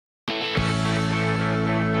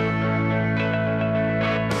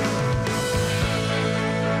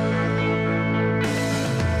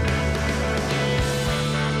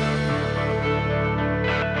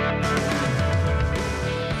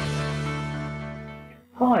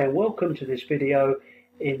Hi and welcome to this video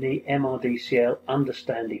in the MRDCL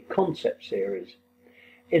Understanding concept series.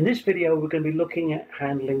 In this video we're going to be looking at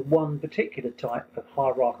handling one particular type of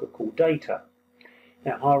hierarchical data.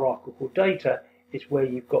 Now hierarchical data is where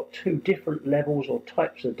you've got two different levels or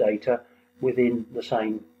types of data within the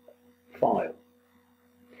same file.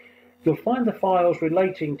 You'll find the files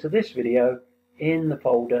relating to this video in the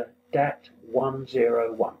folder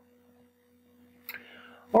DAT101.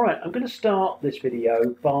 Alright, I'm going to start this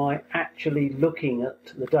video by actually looking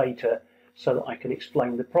at the data so that I can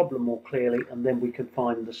explain the problem more clearly, and then we can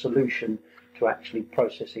find the solution to actually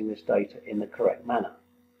processing this data in the correct manner.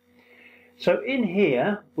 So in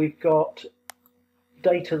here we've got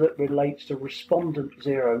data that relates to respondent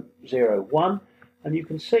 001, and you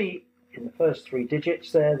can see in the first three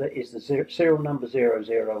digits there is the serial number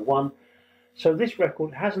 001. So this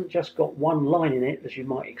record hasn't just got one line in it as you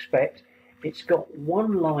might expect. It's got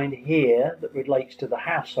one line here that relates to the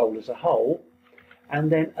household as a whole,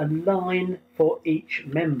 and then a line for each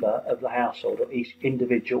member of the household or each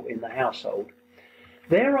individual in the household.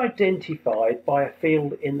 They're identified by a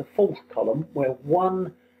field in the fourth column where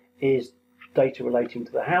one is data relating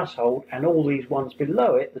to the household and all these ones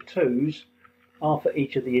below it, the twos, are for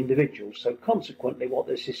each of the individuals. So consequently what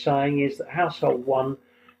this is saying is that household 1,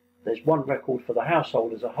 there's one record for the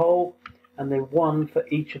household as a whole, and then one for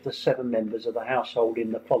each of the 7 members of the household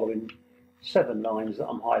in the following 7 lines that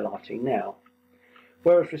I'm highlighting now.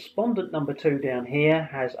 Whereas respondent number 2 down here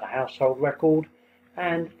has a household record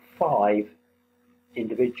and 5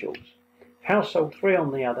 individuals. Household 3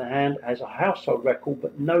 on the other hand has a household record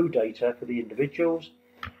but no data for the individuals,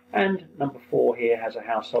 and number 4 here has a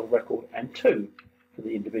household record and 2 for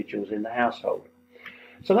the individuals in the household.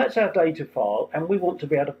 So that's our data file, and we want to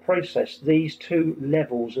be able to process these two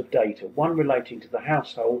levels of data, one relating to the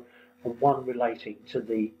household and one relating to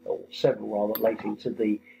the, or several rather, relating to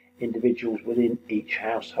the individuals within each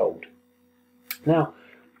household. Now,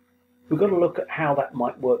 we've got to look at how that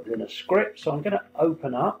might work within a script, so I'm going to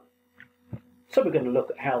open up. So we're going to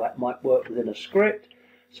look at how that might work within a script.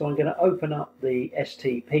 So I'm going to open up the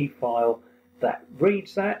STP file that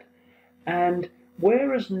reads that, and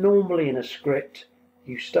whereas normally in a script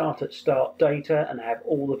you start at start data and have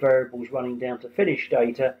all the variables running down to finish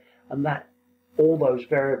data, and that all those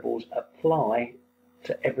variables apply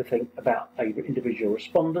to everything about an individual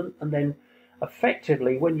respondent, and then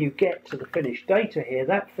effectively when you get to the finished data here,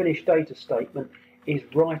 that finished data statement is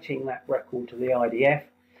writing that record to the IDF,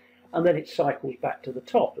 and then it cycles back to the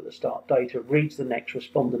top at the start data, reads the next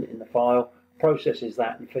respondent in the file, processes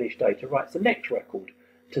that, and finished data writes the next record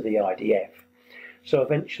to the IDF. So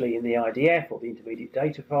eventually in the IDF or the intermediate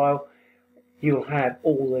data file, you'll have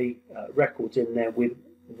all the records in there with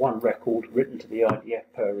one record written to the IDF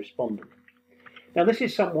per respondent. Now this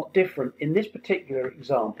is somewhat different. In this particular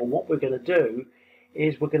example, what we're going to do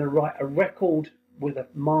is we're going to write a record with a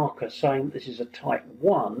marker saying this is a type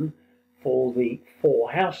 1 for the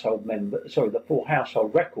 4 household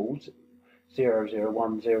records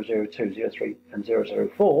 001, 002, 03 and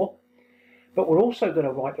 004. But we're also going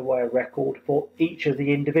to write away a record for each of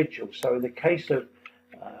the individuals. So in the case of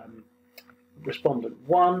respondent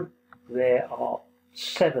 1, there are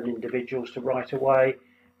 7 individuals to write away.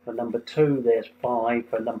 For number 2 there's 5,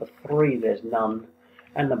 for number 3 there's none,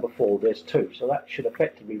 and number 4 there's 2. So that should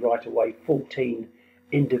effectively write away 14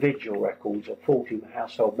 individual records or 14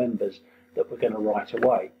 household members that we're going to write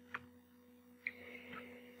away.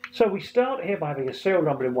 So we start here by having a serial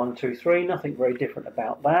number in 1, 2, 3, nothing very different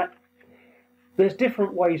about that. There's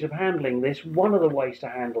different ways of handling this. One of the ways to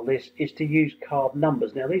handle this is to use card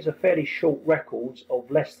numbers. Now these are fairly short records of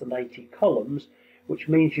less than 80 columns, which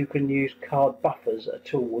means you can use card buffers, a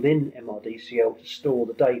tool within MRDCL, to store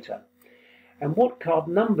the data. And what card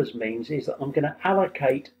numbers means is that I'm going to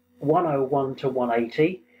allocate 101 to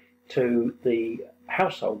 180 to the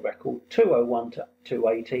household record, 201 to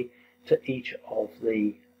 280 to each of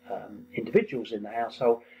the individuals in the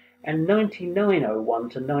household, and 9901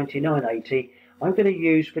 to 9980 I'm going to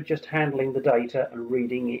use for just handling the data and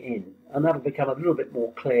reading it in, and that'll become a little bit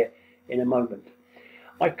more clear in a moment.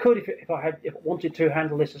 I could, if I wanted to,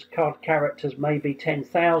 handle this as card characters, maybe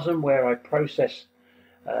 10,000, where I process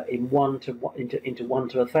into 1 to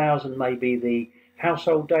 1,000 maybe the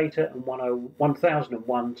household data, and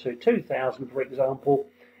 1001 to 2,000, for example,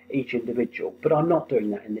 each individual. But I'm not doing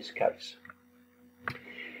that in this case.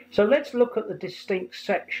 So let's look at the distinct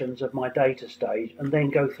sections of my data stage and then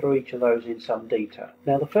go through each of those in some detail.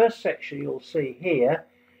 Now the first section you'll see here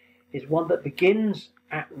is one that begins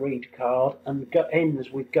at read card and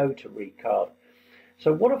ends with go to read card.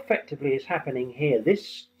 So what effectively is happening here,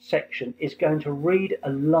 this section is going to read a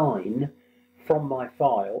line from my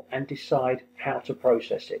file and decide how to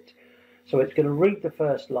process it. So it's going to read the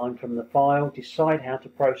first line from the file, decide how to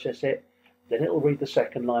process it, then it'll read the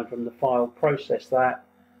second line from the file, process that,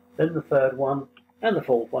 then the third one and the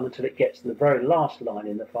fourth one until it gets to the very last line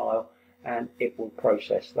in the file, and it will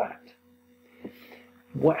process that.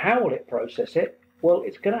 How will it process it? Well,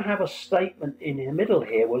 it's going to have a statement in the middle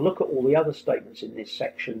here. We'll look at all the other statements in this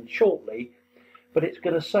section shortly, but it's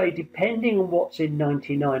going to say, depending on what's in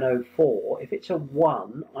 9904, if it's a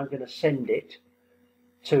 1, I'm going to send it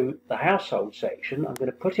to the household section. I'm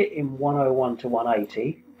going to put it in 101 to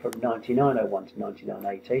 180, from 9901 to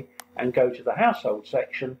 9980, and go to the household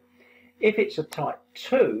section. If it's a type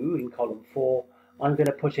 2 in column 4, I'm going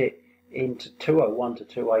to put it into 201 to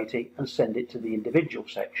 280 and send it to the individual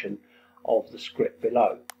section of the script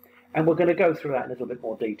below. And we're going to go through that in a little bit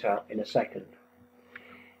more detail in a second.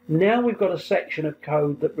 Now we've got a section of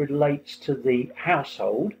code that relates to the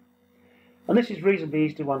household, and this is reasonably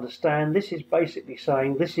easy to understand. This is basically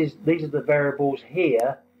saying these are the variables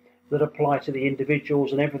here that apply to the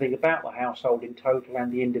individuals and everything about the household in total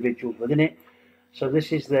and the individuals within it. So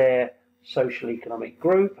this is their social economic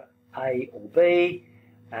group, A or B,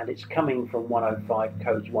 and it's coming from 105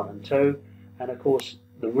 codes 1 and 2, and of course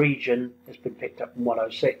the region has been picked up from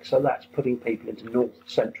 106, so that's putting people into north,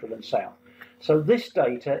 central and south. So this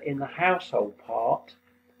data in the household part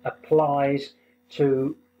applies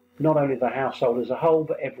to not only the household as a whole,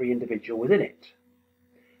 but every individual within it.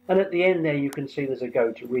 And at the end there you can see there's a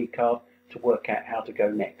go to read card to work out how to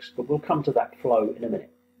go next, but we'll come to that flow in a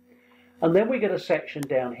minute. And then we get a section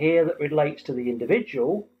down here that relates to the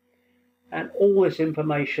individual, and all this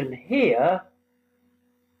information here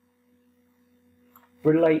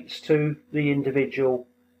relates to the individual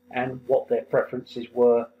and what their preferences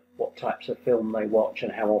were, what types of film they watch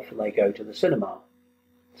and how often they go to the cinema.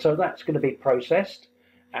 So that's going to be processed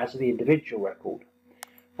as the individual record.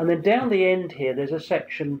 And then down the end here there's a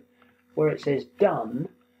section where it says done,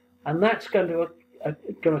 and that's going to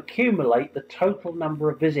accumulate the total number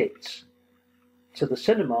of visits to the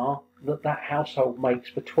cinema that household makes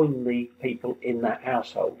between the people in that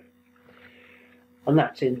household. And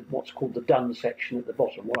that's in what's called the done section at the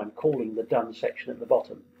bottom, what I'm calling the done section at the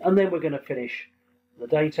bottom. And then we're going to finish the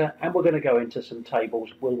data and we're going to go into some tables.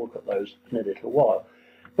 We'll look at those in a little while.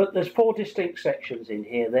 But there's 4 distinct sections in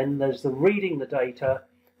here. Then there's the reading the data,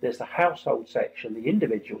 there's the household section, the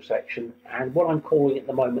individual section, and what I'm calling at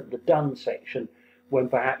the moment the done section, when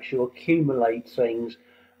perhaps you accumulate things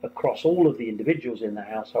across all of the individuals in the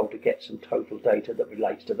household to get some total data that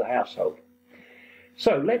relates to the household.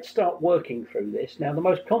 So let's start working through this. Now the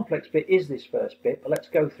most complex bit is this first bit, but let's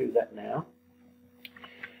go through that now.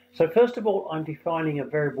 So first of all, I'm defining a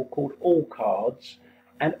variable called all cards,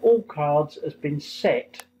 and all cards has been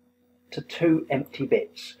set to 2 empty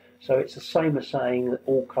bits. So it's the same as saying that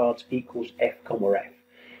all cards equals f, f.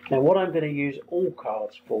 Now what I'm going to use all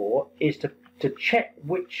cards for is to check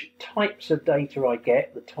which types of data I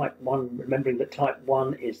get, the type 1, remembering that type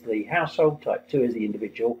 1 is the household, type 2 is the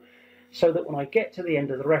individual, so that when I get to the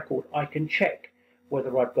end of the record I can check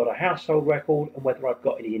whether I've got a household record and whether I've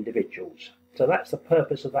got any individuals. So that's the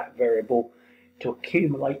purpose of that variable, to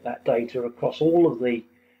accumulate that data across all of the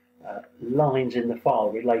lines in the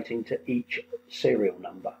file relating to each serial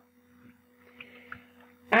number.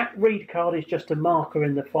 At read card is just a marker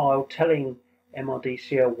in the file telling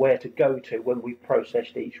MRDCL where to go to when we've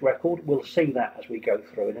processed each record. We'll see that as we go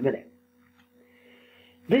through in a minute.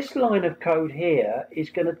 This line of code here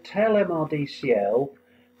is going to tell MRDCL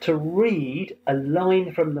to read a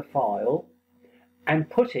line from the file and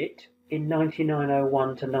put it in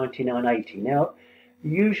 9901 to 9980. Now,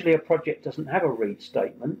 usually a project doesn't have a read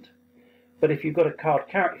statement, but if you've got a card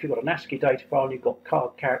character, if you've got an ASCII data file and you've got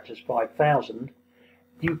card characters 5000,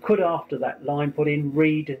 you could after that line put in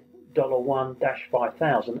read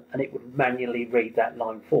 $1-5000 and it would manually read that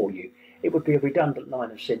line for you. It would be a redundant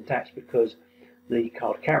line of syntax because the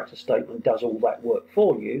card character statement does all that work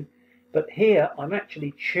for you, but here I'm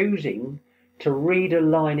actually choosing to read a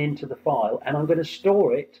line into the file and I'm going to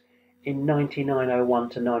store it in 9901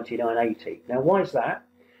 to 9980. Now why is that?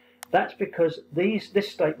 That's because this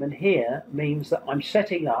statement here means that I'm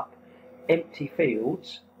setting up empty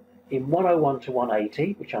fields in 101 to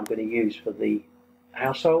 180, which I'm going to use for the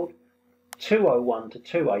household, 201 to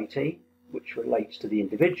 280, which relates to the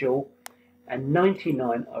individual, and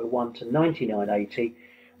 9901 to 9980,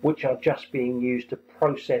 which are just being used to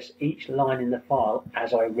process each line in the file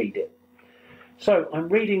as I read it. So I'm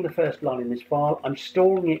reading the first line in this file, I'm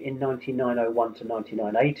storing it in 9901 to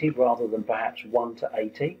 9980 rather than perhaps 1 to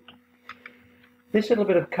 80. This little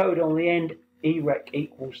bit of code on the end, erec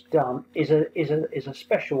equals done, is a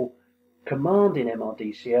special command in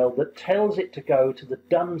MRDCL that tells it to go to the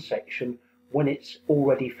done section when it's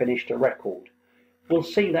already finished a record. We'll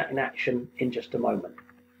see that in action in just a moment.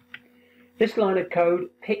 This line of code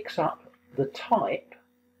picks up the type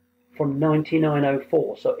from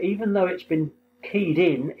 9904. So even though it's been keyed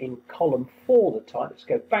in column 4, the type, let's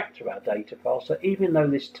go back to our data file. So even though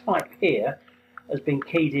this type here has been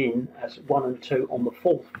keyed in as 1 and 2 on the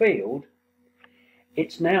 4th field,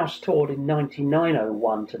 it's now stored in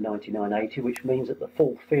 9901 to 9980, which means that the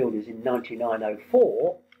 4th field is in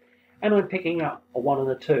 9904, and I'm picking up a 1 and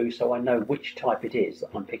a 2, so I know which type it is that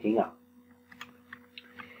I'm picking up.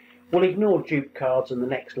 We'll ignore dupe cards in the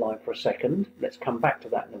next line for a second. Let's come back to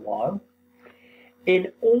that in a while.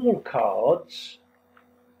 In all cards,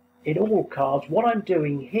 what I'm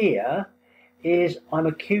doing here is I'm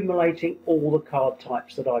accumulating all the card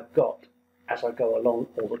types that I've got as I go along,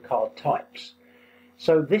 all the card types.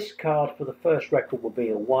 So this card for the first record will be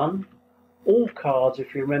a 1. All cards,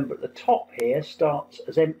 if you remember at the top here, starts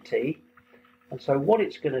as empty. And so what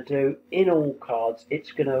it's going to do in all cards,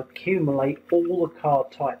 it's going to accumulate all the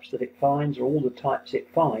card types that it finds, or all the types it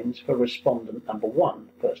finds for respondent number 1,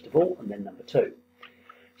 first of all, and then number 2.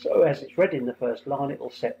 So as it's read in the first line, it will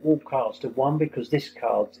set all cards to 1 because this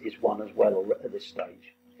card is 1 as well at this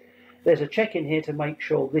stage. There's a check in here to make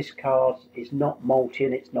sure this card is not multi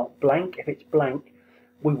and it's not blank. If it's blank,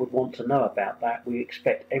 we would want to know about that. We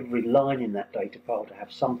expect every line in that data file to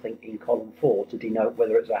have something in column 4 to denote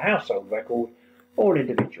whether it's a household record or an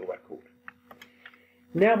individual record.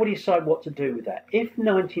 Now we decide what to do with that. If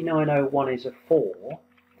 9901 is a 4,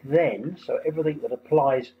 then, so everything that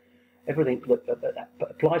applies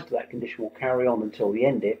to that condition will carry on until the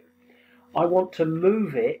end if, I want to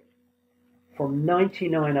move it from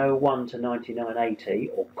 9901 to 9980,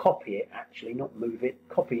 or copy it actually, not move it,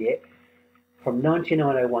 copy it from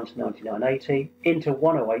 9901 to 9980 into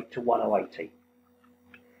 108 to 1080.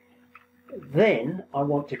 Then I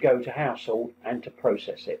want to go to household and to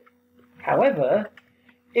process it. However,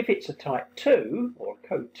 if it's a type 2 or a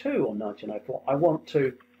code 2 on 1904, I want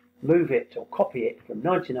to move it or copy it from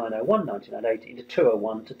 9901, 9980 to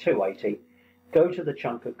 201 to 280. Go to the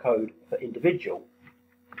chunk of code for individual.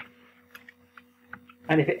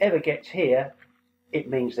 And if it ever gets here, it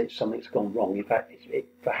means that something's gone wrong. In fact,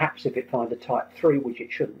 perhaps if it finds a type 3, which it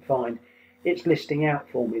shouldn't find, it's listing out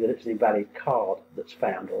for me that it's an invalid card that's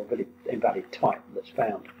found, or an invalid type that's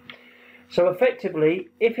found. So effectively,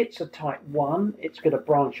 if it's a type 1, it's going to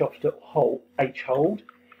branch off to H-hold.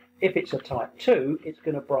 If it's a type 2, it's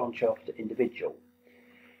going to branch off to individual.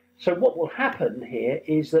 So what will happen here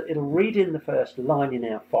is that it'll read in the first line in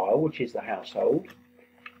our file, which is the household.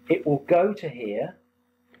 It will go to here.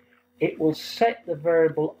 It will set the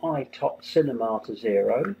variable itop cinema to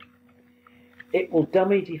 0. It will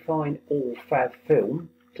dummy define all fav film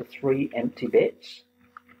to 3 empty bits,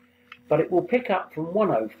 but it will pick up from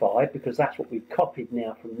 105, because that's what we've copied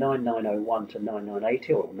now from 9901 to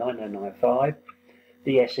 9980 or 9995,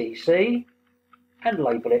 the SEC, and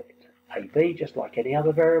label it AB just like any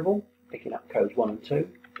other variable, picking up codes 1 and 2.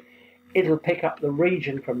 It'll pick up the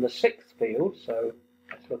region from the 6th field, so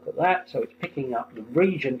let's look at that. So it's picking up the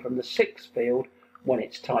region from the 6th field when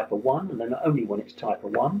it's type of 1, and then only when it's type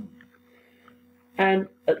of 1. And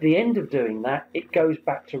at the end of doing that, it goes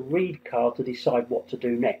back to read card to decide what to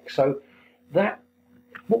do next. So that,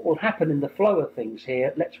 what will happen in the flow of things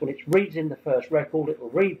here, when it reads in the first record, it will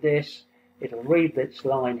read this, it'll read this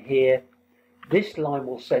line here. This line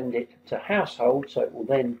will send it to household, so it will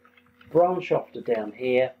then branch off to down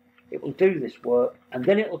here. It will do this work, and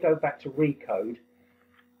then it will go back to recode.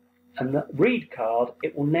 And the read card,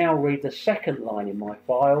 it will now read the second line in my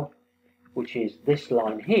file, which is this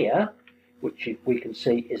line here, which we can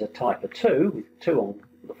see is a type of 2, with 2 on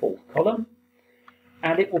the 4th column,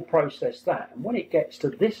 and it will process that. And when it gets to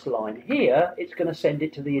this line here, it's going to send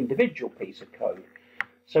it to the individual piece of code.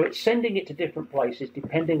 So it's sending it to different places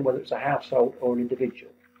depending whether it's a household or an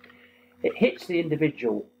individual. It hits the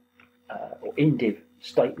individual or indiv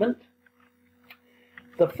statement.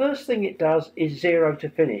 The first thing it does is 0 to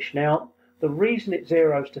finish. Now, the reason it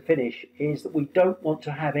zeros to finish is that we don't want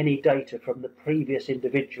to have any data from the previous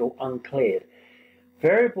individual uncleared.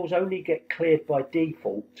 Variables only get cleared by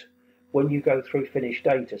default when you go through finished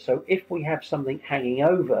data. So if we have something hanging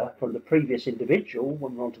over from the previous individual,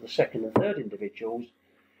 when we're on to the second and third individuals,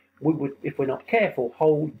 we would, if we're not careful,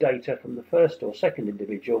 hold data from the first or second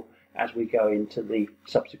individual as we go into the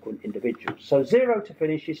subsequent individuals. So 0 to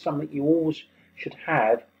finish is something you always should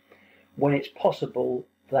have when it's possible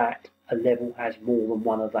that a level has more than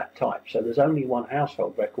one of that type. So there's only one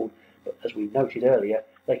household record, but as we noted earlier,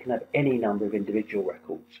 they can have any number of individual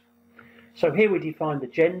records. So here we define the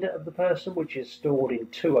gender of the person, which is stored in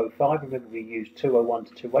 205. Remember, we use 201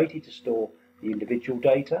 to 280 to store the individual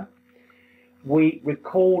data. We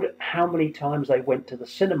record how many times they went to the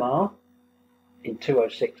cinema in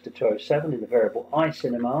 206 to 207 in the variable I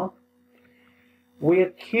cinema. We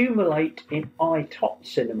accumulate in I top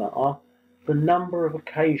cinema the number of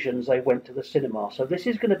occasions they went to the cinema. So this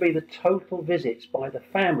is going to be the total visits by the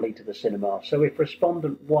family to the cinema. So if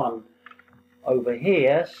respondent 1 over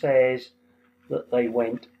here says that they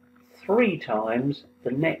went 3 times,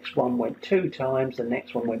 the next one went 2 times, the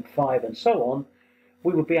next one went 5, and so on,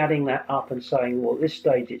 we would be adding that up and saying, well, at this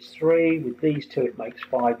stage it's 3, with these 2 it makes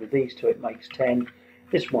 5, with these 2 it makes 10,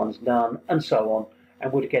 this one's none, and so on,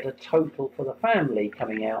 and would get a total for the family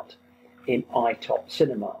coming out in ITOP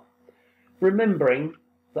cinema. Remembering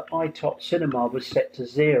that ITOP cinema was set to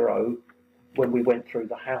 0 when we went through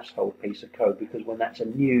the household piece of code, because when that's a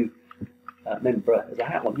new member of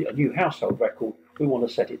a new household record, we want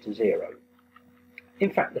to set it to 0. In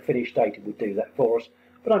fact, the finished data would do that for us,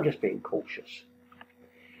 but I'm just being cautious.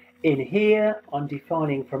 In here, I'm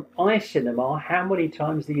defining from iCinema how many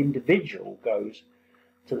times the individual goes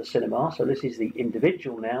to the cinema. So this is the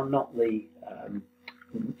individual now, not the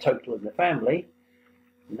total in the family.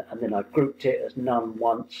 And then I've grouped it as none,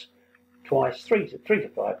 once, twice, 3 to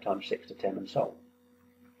 5 times 6 to 10, and so on.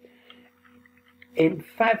 In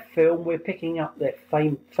FabFilm, we're picking up their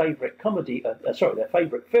favourite comedy, their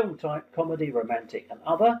favourite film type: comedy, romantic, and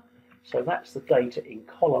other. So that's the data in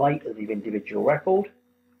column 8 of the individual record.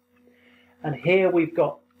 And here we've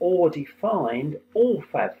got or defined all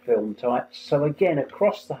Fab film types. So again,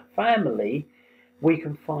 across the family, we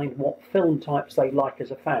can find what film types they like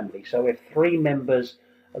as a family. So if 3 members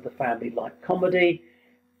of the family like comedy,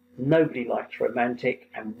 nobody likes romantic,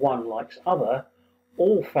 and 1 likes other,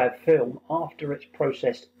 all Fab film, after it's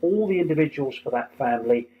processed all the individuals for that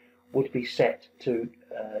family, would be set to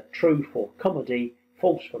true for comedy,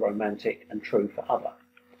 false for romantic, and true for other.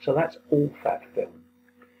 So that's all Fab film.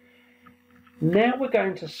 Now we're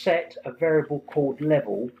going to set a variable called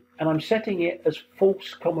level, and I'm setting it as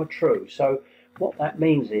false, true. So what that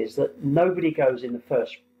means is that nobody goes in the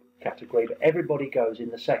first category, but everybody goes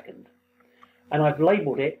in the second. And I've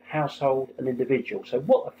labelled it household and individual. So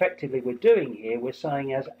what effectively we're doing here, we're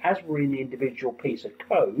saying as we're in the individual piece of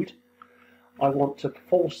code, I want to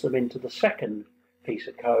force them into the second piece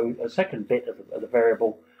of code, a second bit of the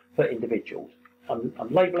variable for individuals. I'm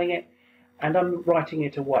labelling it, and I'm writing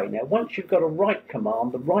it away. Now, once you've got a write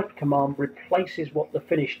command, the write command replaces what the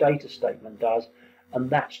finished data statement does, and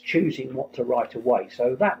that's choosing what to write away.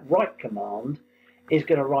 So that write command is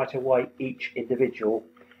going to write away each individual,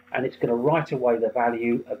 and it's going to write away the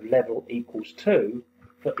value of level equals 2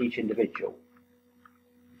 for each individual.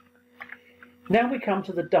 Now we come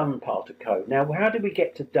to the done part of code. Now, how do we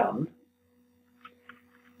get to done?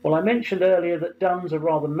 Well, I mentioned earlier that done's a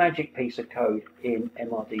rather magic piece of code in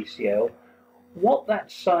MRDCL. What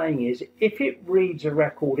that's saying is, if it reads a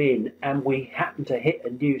record in and we happen to hit a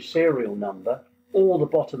new serial number or the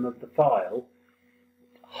bottom of the file,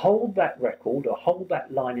 hold that record or hold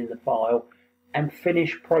that line in the file and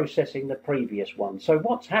finish processing the previous one. So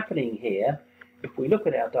what's happening here, if we look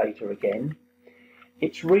at our data again,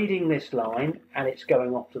 it's reading this line and it's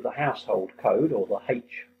going off to the household code or the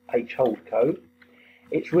H hold code.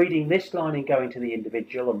 It's reading this line and going to the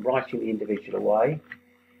individual and writing the individual away.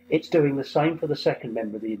 It's doing the same for the second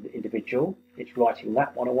member of the individual. It's writing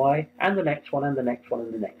that one away, and the next one, and the next one,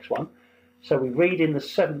 and the next one. So we read in the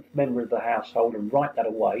 7th member of the household and write that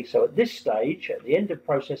away. So at this stage, at the end of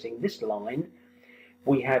processing this line,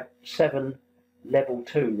 we have 7 level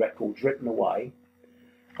 2 records written away.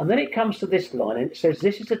 And then it comes to this line and it says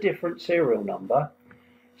this is a different serial number.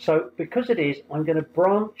 So because it is, I'm going to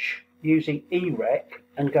branch using erec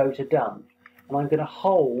and go to done. And I'm going to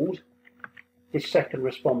hold this second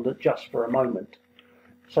respondent just for a moment.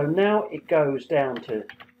 So now it goes down to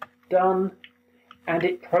done, and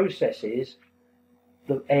it processes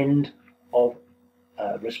the end of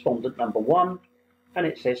respondent number 1, and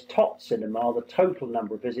it says top cinema, the total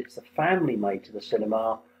number of visits the family made to the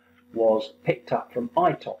cinema was picked up from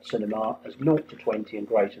iTop cinema as 0 to 20 and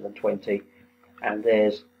greater than 20, and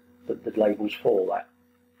there's the labels for that.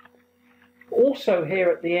 Also here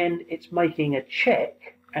at the end, it's making a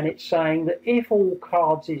check, and it's saying that if all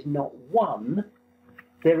cards is not 1,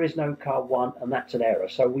 there is no card 1, and that's an error.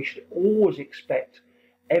 So we should always expect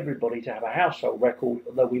everybody to have a household record,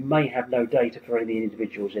 although we may have no data for any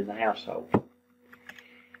individuals in the household.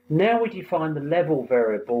 Now we define the level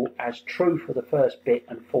variable as true for the first bit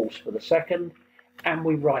and false for the second, and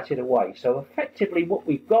we write it away. So effectively what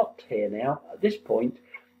we've got here now at this point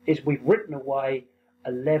is we've written away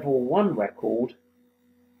a level 1 record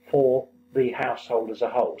for the household as a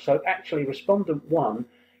whole. So actually respondent 1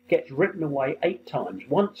 gets written away 8 times,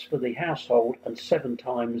 once for the household and 7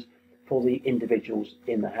 times for the individuals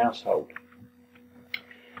in the household.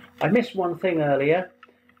 I missed one thing earlier,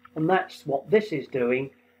 and that's what this is doing,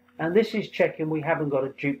 and this is checking we haven't got a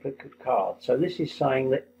duplicate card. So this is saying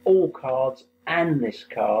that all cards and this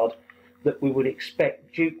card, that we would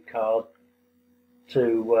expect dupe card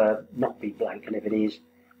to not be blank, and if it is,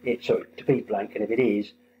 to be blank, and if it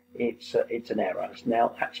is, it's an error.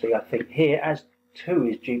 Now actually I think here, as 2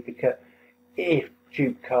 is duplicate, if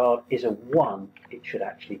dupe card is a 1, it should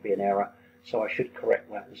actually be an error. So I should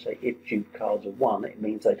correct that and say if dupe card's a 1, it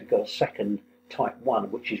means they've got a second type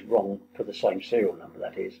 1, which is wrong for the same serial number,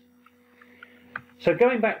 that is. So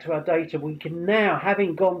going back to our data, we can now,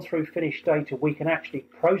 having gone through finished data, we can actually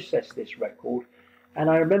process this record. And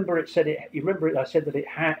I remember I said that it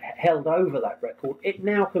held over that record. It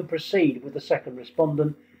now can proceed with the second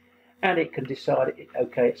respondent, and it can decide,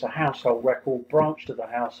 okay, it's a household record, branch to the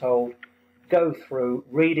household, go through,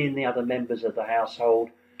 read in the other members of the household,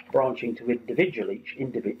 branching to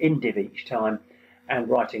indiv each time, and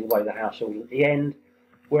writing away the household at the end.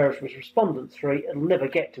 Whereas with respondent 3, it'll never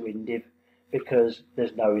get to indiv because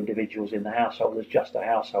there's no individuals in the household, there's just a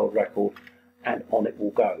household record, and on it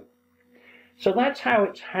will go. So that's how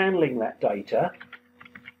it's handling that data.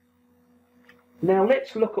 Now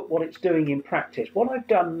let's look at what it's doing in practice. What I've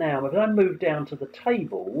done now, if I move down to the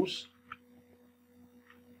tables,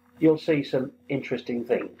 you'll see some interesting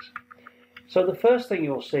things. So the first thing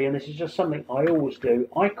you'll see, and this is just something I always do,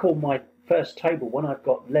 I call my first table, when I've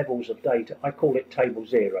got levels of data, I call it table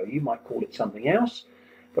 0. You might call it something else,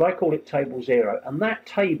 but I call it table 0. And that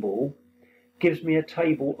table gives me a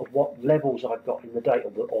table of what levels I've got in the data,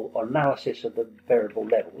 or analysis of the variable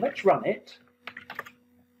level. Let's run it,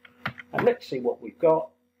 and let's see what we've got.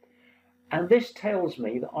 And this tells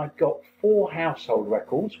me that I've got 4 household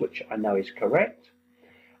records, which I know is correct,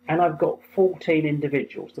 and I've got 14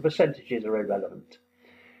 individuals. The percentages are irrelevant,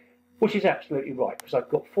 which is absolutely right, because I've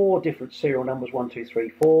got 4 different serial numbers, 1, 2, 3,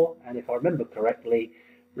 4, and if I remember correctly,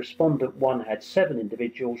 respondent 1 had 7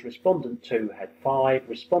 individuals, respondent 2 had 5,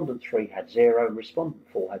 respondent 3 had 0, and respondent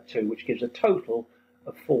 4 had 2, which gives a total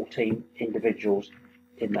of 14 individuals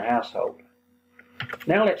in the household.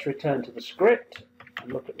 Now let's return to the script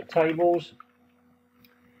and look at the tables.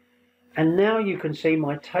 And now you can see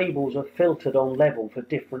my tables are filtered on level for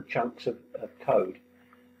different chunks of code.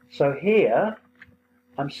 So here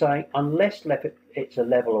I'm saying unless it's a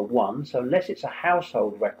level of 1, so unless it's a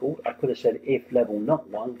household record, I could have said if level not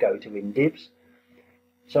 1, go to indivs.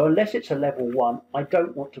 So unless it's a level 1, I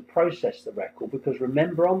don't want to process the record, because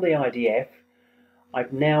remember on the IDF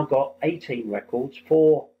I've now got 18 records,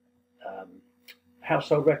 4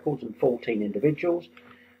 household records and 14 individuals.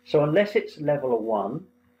 So unless it's level of 1,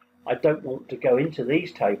 I don't want to go into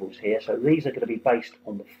these tables here. So these are going to be based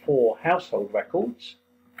on the 4 household records,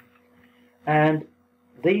 and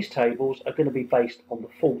these tables are going to be based on the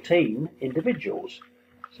 14 individuals.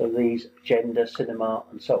 So these gender, cinema,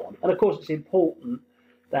 and so on. And of course it's important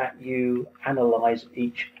that you analyze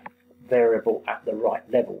each variable at the right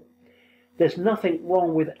level. There's nothing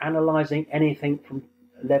wrong with analyzing anything from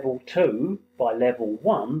level 2 by level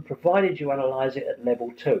 1, provided you analyze it at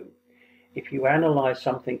level 2. If you analyze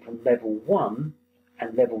something from level 1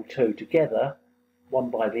 and level 2 together,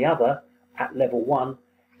 one by the other, at level 1,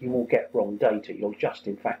 you will get wrong data. You'll just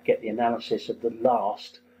in fact get the analysis of the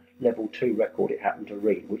last level 2 record it happened to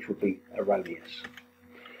read, which would be erroneous.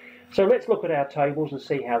 So let's look at our tables and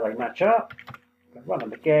see how they match up. We'll run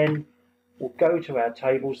them again. We'll go to our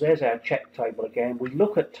tables. There's our check table again. We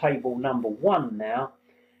look at table number 1 now,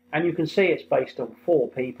 and you can see it's based on 4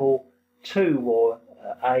 people. 2 were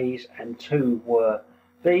A's and 2 were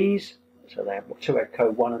B's. So they have 2 had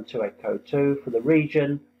code 1 and 2 had code 2. For the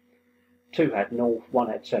region, 2 had north, 1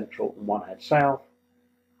 had central, and 1 had south.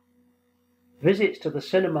 Visits to the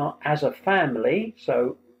cinema as a family,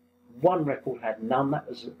 so 1 record had none, that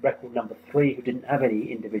was record number 3, who didn't have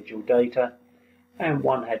any individual data, and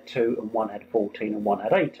 1 had 2, and 1 had 14, and 1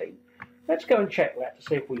 had 18. Let's go and check that to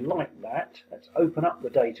see if we like that. Let's open up the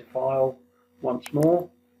data file once more.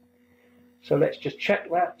 So let's just check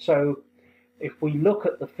that. So if we look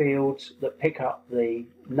at the fields that pick up the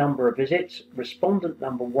number of visits, respondent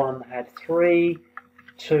number 1 had 3,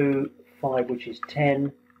 2, 5, which is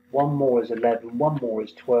 10, 1 more is 11, 1 more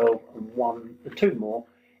is 12, and 2 more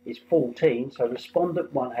is 14. So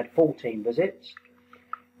respondent 1 had 14 visits.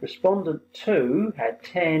 Respondent 2 had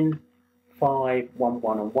 10, 5, 1,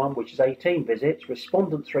 1, and 1, which is 18 visits.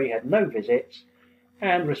 Respondent 3 had no visits,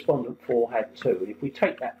 and respondent 4 had 2. And if we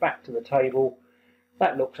take that back to the table,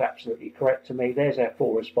 That looks absolutely correct to me. There's our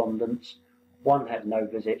 4 respondents. One had no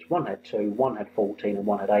visits, one had 2, one had 14 and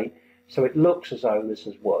one had 8. So it looks as though this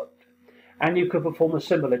has worked. And you could perform a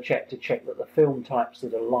similar check to check that the film types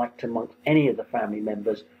that are liked amongst any of the family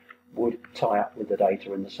members would tie up with the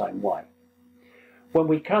data in the same way. When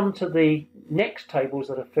we come to the next tables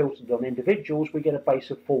that are filtered on individuals, we get a base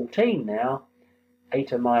of 14 now.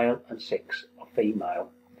 8 are male and 6 are female.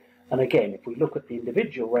 And again, if we look at the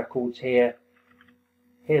individual records here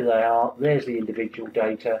they are, there's the individual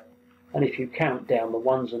data. And if you count down the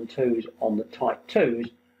 1s and 2s on the type 2s,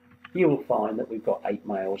 you will find that we've got 8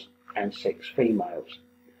 males and 6 females.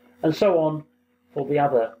 And so on for the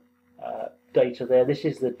other data there. This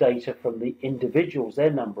is the data from the individuals,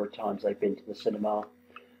 their number of times they've been to the cinema,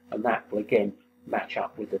 and that will again match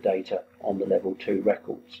up with the data on the level 2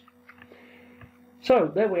 records.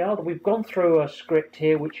 So there we are. We've gone through a script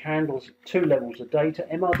here which handles 2 levels of data.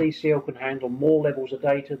 MRDCL can handle more levels of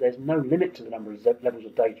data. There's no limit to the number of levels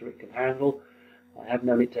of data it can handle. I have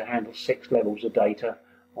known it to handle 6 levels of data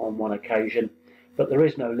on one occasion, but there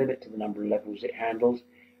is no limit to the number of levels it handles.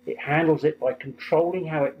 It handles it by controlling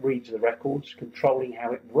how it reads the records, controlling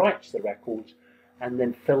how it writes the records, and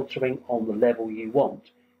then filtering on the level you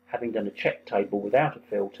want. Having done a check table without a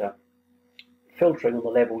filter, filtering on the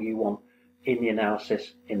level you want in the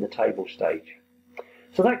analysis in the table stage.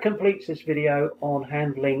 So that completes this video on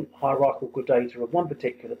handling hierarchical data of one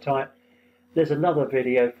particular type. There's another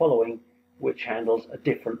video following which handles a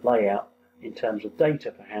different layout in terms of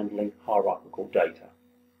data for handling hierarchical data.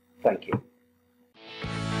 Thank you.